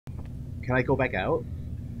Can I go back out?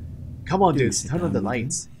 Come on, Do dudes, sit turn on down, the Madeline.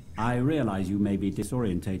 lights. I realize you may be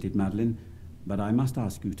disorientated, Madeline, but I must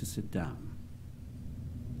ask you to sit down.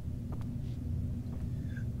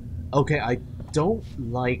 Okay, I don't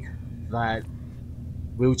like that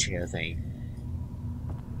wheelchair thing.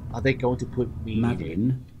 Are they going to put me in it?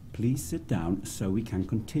 Madeline, please sit down so we can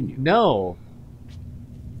continue. No!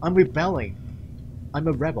 I'm rebelling. I'm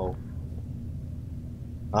a rebel.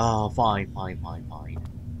 Oh, fine.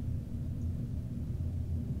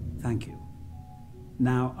 Thank you.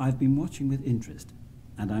 Now, I've been watching with interest,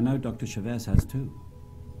 and I know Dr. Chavez has too.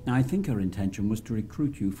 I think her intention was to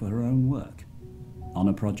recruit you for her own work, on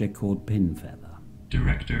a project called Pinfeather.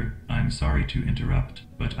 Director, I'm sorry to interrupt,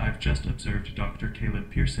 but I've just observed Dr. Caleb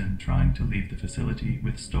Pearson trying to leave the facility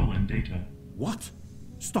with stolen data. What?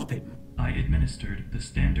 Stop him! I administered the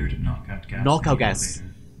standard knockout gas Knockout in the gas.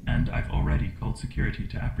 elevator, and I've already called security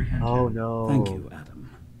to apprehend Oh him. no. Thank you, Adam.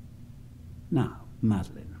 Now,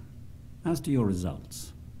 Madeline, as to your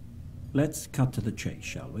results, let's cut to the chase,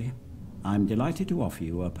 shall we? I'm delighted to offer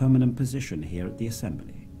you a permanent position here at the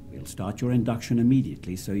Assembly. We'll start your induction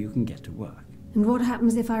immediately so you can get to work. And what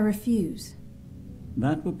happens if I refuse?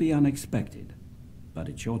 That would be unexpected, but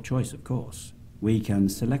it's your choice, of course. We can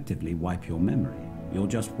selectively wipe your memory. You'll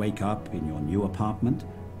just wake up in your new apartment,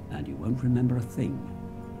 and you won't remember a thing.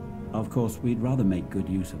 Of course, we'd rather make good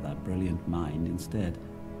use of that brilliant mind instead.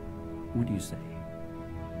 What do you say?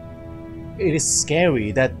 It is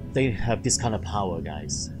scary that they have this kind of power,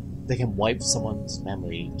 guys. They can wipe someone's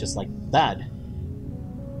memory just like that.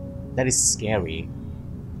 That is scary.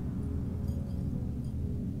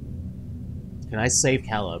 Can I save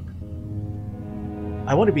Caleb?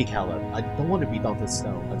 I want to be Caleb. I don't want to be Dr.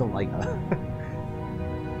 Snow. I don't like her.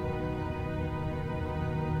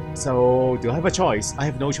 So, do I have a choice? I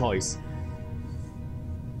have no choice.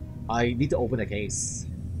 I need to open a case.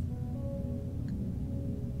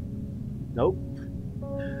 Nope.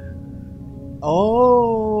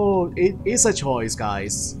 Oh, it is a choice,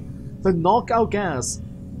 guys. The knockout gas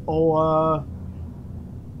or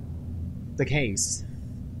the case.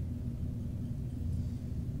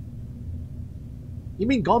 You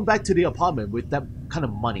mean gone back to the apartment with that kind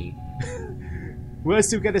of money? Will I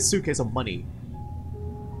still get a suitcase of money?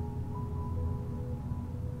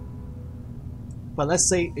 But let's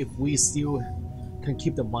say if we still can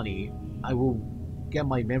keep the money, I will get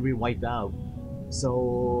my memory wiped out.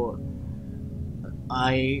 So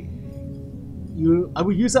I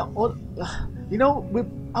will use that on,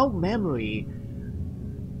 without memory.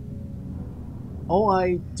 All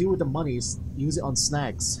I do with the money is use it on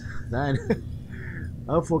snacks. Then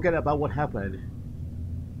I'll forget about what happened.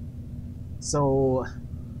 So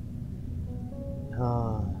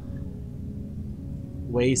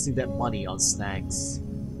wasting that money on snacks.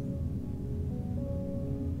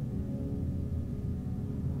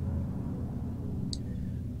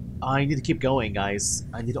 I need to keep going, guys.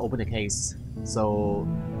 I need to open the case. So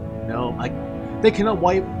no, they cannot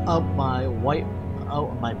wipe out my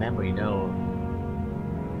memory. No,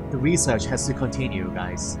 the research has to continue,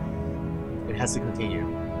 guys. It has to continue.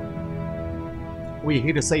 We're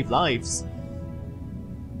here to save lives.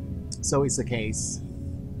 So it's the case.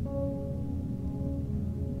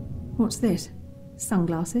 What's this?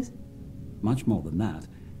 Sunglasses? Much more than that.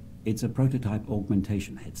 It's a prototype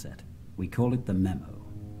augmentation headset. We call it the Memo.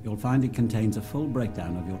 You'll find it contains a full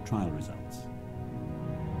breakdown of your trial results.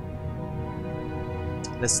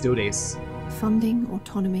 Let's do this. Funding,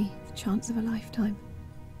 autonomy, the chance of a lifetime,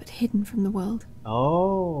 but hidden from the world.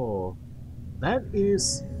 Oh, that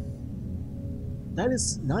is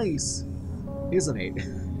nice, isn't it?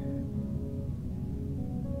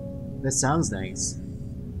 That sounds nice.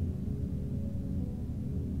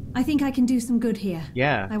 I think I can do some good here.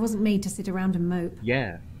 Yeah. I wasn't made to sit around and mope.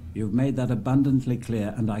 Yeah. You've made that abundantly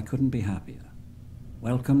clear, and I couldn't be happier.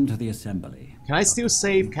 Welcome to the Assembly. Can I still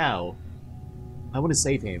save Cal? I want to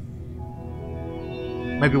save him.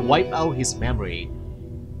 Maybe wipe out his memory.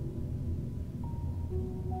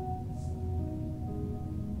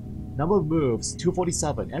 Number of moves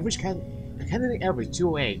 247. Average candidate average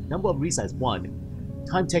 208. Number of resets 1.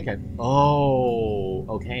 Time taken. Oh,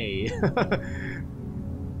 okay.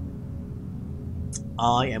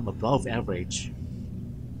 I am above average.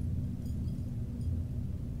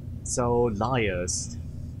 So, liars.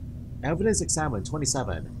 Evidence examined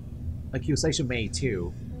 27. Accusation made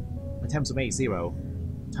 2. Attempts made 0.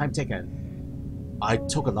 Time taken. I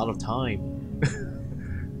took a lot of time.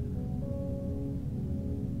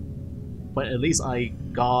 But at least I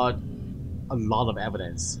got a lot of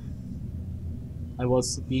evidence. I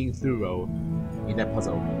was being thorough in that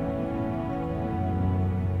puzzle.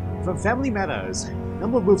 From Family Matters,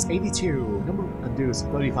 number of moves 82, number of undoes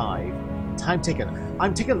 35. Time taken.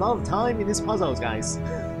 I'm taking a lot of time in these puzzles, guys.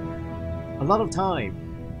 A lot of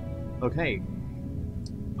time. Okay.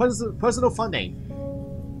 Personal funding.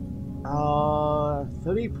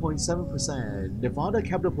 30.7%. Nevada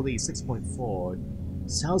Capitol Police 6.4.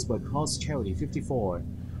 Salzburg Cross Charity 54.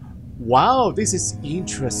 Wow, this is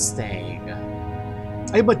interesting.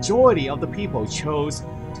 A majority of the people chose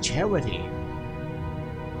charity.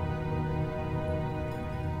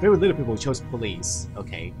 Very little people chose police.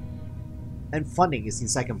 Okay. And funding is in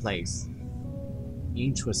second place.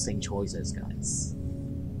 Interesting choices, guys.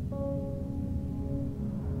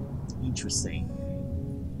 Interesting.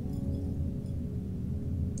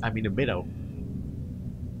 I'm in the middle.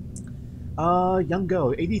 Young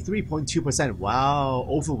girl, 83.2%. Wow,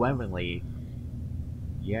 overwhelmingly.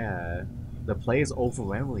 Yeah, the players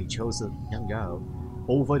overwhelmingly chose the young girl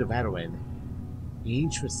over the veteran.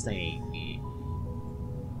 Interesting.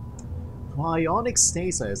 Cryonic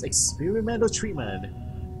stasis, experimental treatment.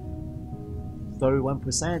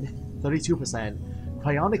 31%, 32%.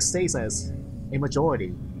 Cryonic stasis, a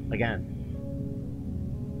majority, again.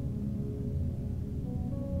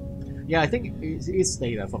 Yeah, I think it's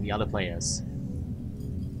data from the other players.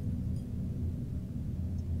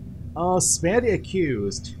 Spare the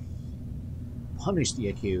accused. Punish the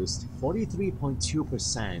accused.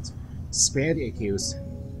 43.2%. Spare the accused.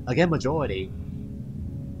 Again, majority.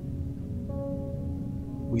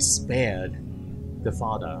 We spared the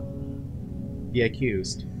father. The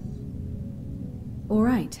accused. All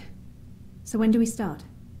right. So when do we start?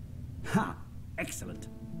 Ha! Excellent.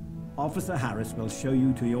 Officer Harris will show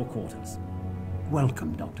you to your quarters.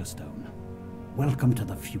 Welcome, Dr. Stone. Welcome to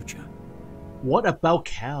the future. What about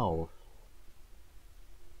Cal?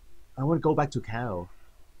 I want to go back to Cal.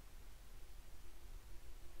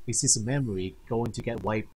 Is his memory going to get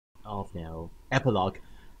wiped off now? Epilogue.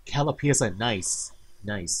 Cal appears at nice.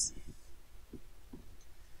 Nice.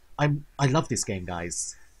 I love this game,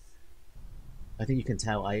 guys. I think you can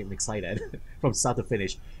tell I am excited from start to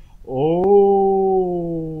finish.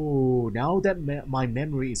 Oh, now that my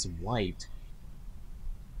memory is wiped,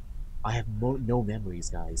 I have no memories,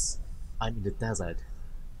 guys. I'm in the desert.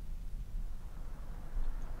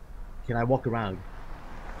 Can I walk around?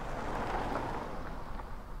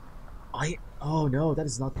 Oh no, that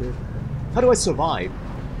is not good. How do I survive?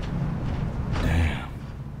 Damn.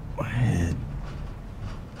 My head.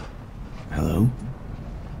 Hello?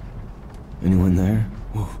 Anyone there?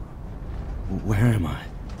 Whoa. Where am I?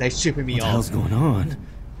 They're shipping me What the off. hell's going on?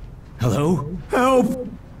 Hello? Help!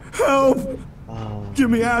 Help! Get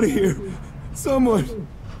me out of here! Someone!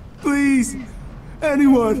 Please!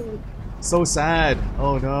 Anyone! So sad.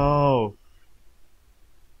 Oh no.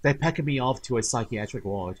 They're packing me off to a psychiatric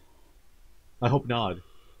ward. I hope not.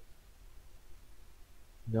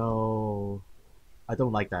 No. I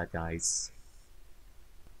don't like that, guys.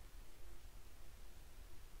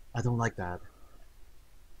 I don't like that.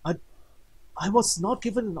 I was not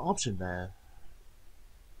given an option there.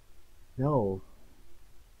 No.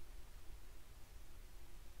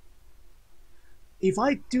 If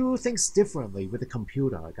I do things differently with the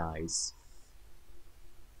computer, guys.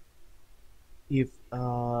 If,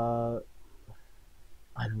 I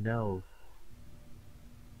don't know.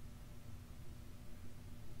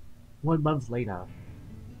 1 month later.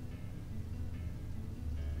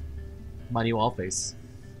 My new office.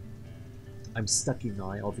 I'm stuck in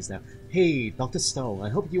my office now. Hey, Dr. Stone, I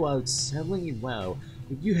hope you are settling in well.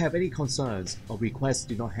 If you have any concerns or requests,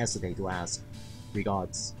 do not hesitate to ask.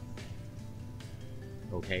 Regards.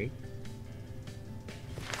 Okay.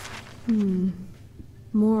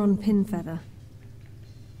 More on Pinfeather.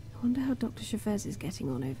 I wonder how Dr. Chavez is getting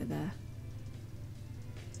on over there.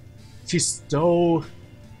 She stole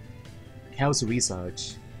Cal's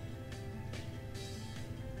research.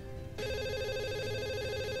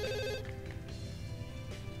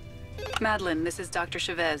 Madeline, this is Dr.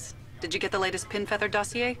 Chavez. Did you get the latest Pinfeather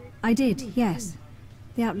dossier? I did, yes.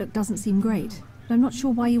 The outlook doesn't seem great, but I'm not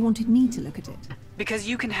sure why you wanted me to look at it. Because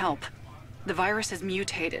you can help. The virus has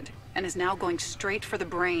mutated and is now going straight for the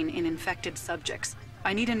brain in infected subjects.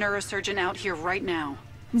 I need a neurosurgeon out here right now.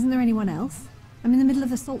 Isn't there anyone else? I'm in the middle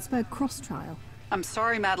of the Salzburg Cross trial. I'm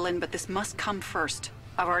sorry, Madeline, but this must come first.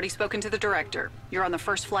 I've already spoken to the director. You're on the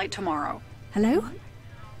first flight tomorrow. Hello?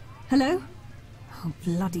 Hello? Oh,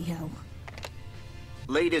 bloody hell.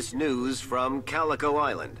 Latest news from Calico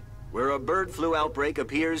Island, where a bird flu outbreak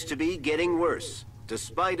appears to be getting worse,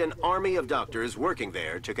 despite an army of doctors working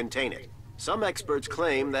there to contain it. Some experts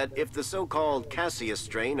claim that if the so-called Cassius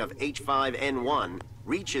strain of H5N1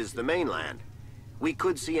 reaches the mainland, we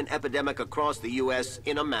could see an epidemic across the US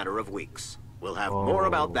in a matter of weeks. We'll have more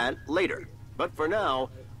about that later. But for now,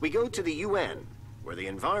 we go to the UN, where the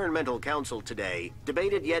Environmental Council today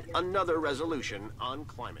debated yet another resolution on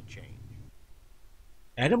climate change.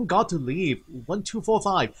 Adam got to leave.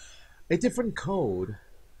 1245. A different code.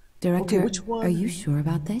 Director, Okay, which one? are you sure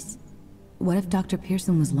about this? What if Dr.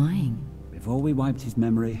 Pearson was lying? Before we wiped his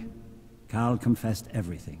memory, Cal confessed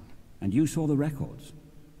everything. And you saw the records.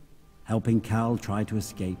 Helping Cal try to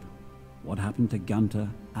escape. What happened to Gunter?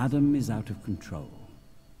 Adam is out of control.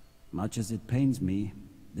 Much as it pains me,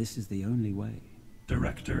 this is the only way.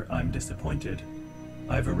 Director, I'm disappointed.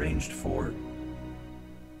 I've arranged for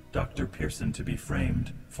Dr. Pearson to be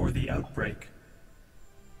framed for the outbreak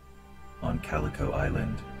on Calico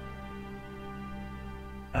Island.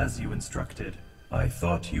 As you instructed, I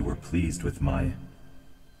thought you were pleased with my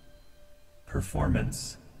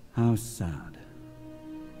performance. How sad.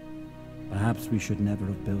 Perhaps we should never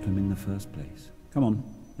have built him in the first place. Come on,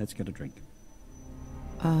 let's get a drink.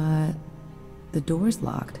 The door's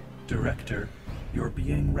locked. Director, you're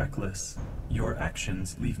being reckless. Your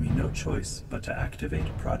actions leave me no choice but to activate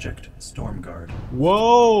Project Stormguard.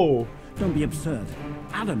 Whoa! Don't be absurd.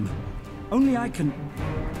 Adam, only I can...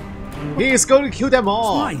 He is going to kill them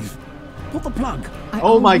all! Slive! Pull the plug!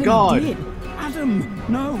 Oh my already god! did. Adam,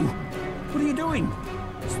 no! What are you doing?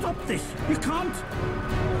 Stop this! You can't!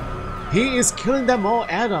 He is killing them all,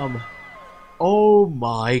 Adam! Oh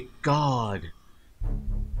my god!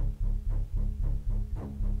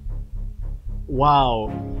 Wow.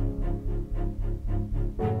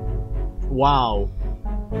 Wow.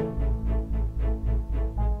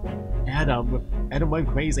 Adam went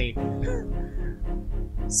crazy.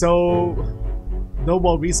 So, no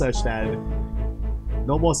more research then.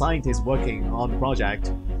 No more scientists working on the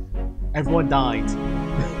project. Everyone died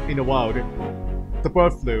in the world. The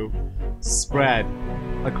bird flu spread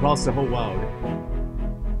across the whole world.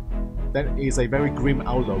 That is a very grim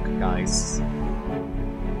outlook, guys.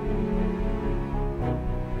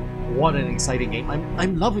 What an exciting game.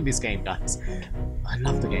 I'm loving this game, guys. I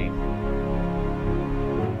love the game.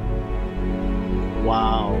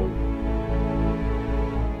 Wow.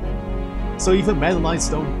 So even Madeline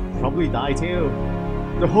Stone probably died too.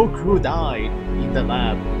 The whole crew died in the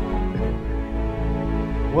lab.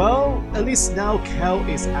 Well, at least now Cal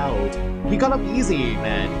is out. He got off easy,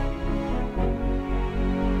 man.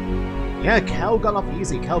 Yeah, Cal got off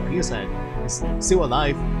easy. Cal Pearson is still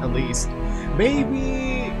alive, at least.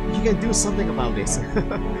 Maybe he can do something about this.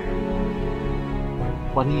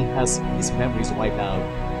 But he has his memories wiped out.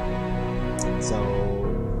 So...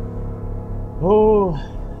 oh,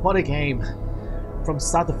 what a game. From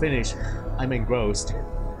start to finish, I'm engrossed.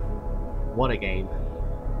 What a game.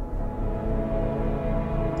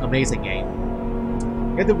 Amazing game.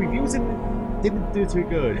 Yeah, the reviews didn't do too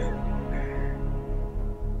good.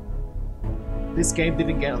 This game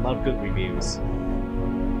didn't get a lot of good reviews.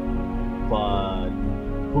 But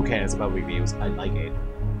who cares about reviews? I like it.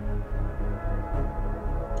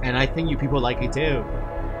 And I think you people like it too.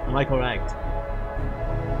 Am I correct?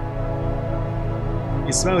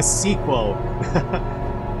 It smells sequel.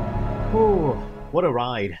 Ooh, what a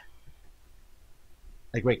ride.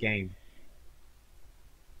 A great game.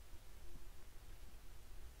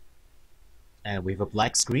 And we have a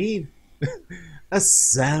black screen.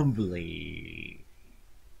 Assembly.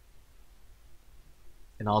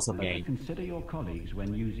 An awesome game. Consider your colleagues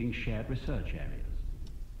when using shared research areas.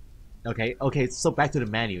 Okay, so back to the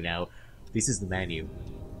menu now. This is the menu.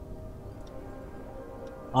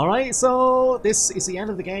 Alright, so this is the end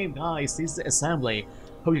of the game, guys. This is the assembly.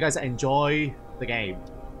 Hope you guys enjoy the game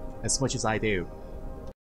as much as I do.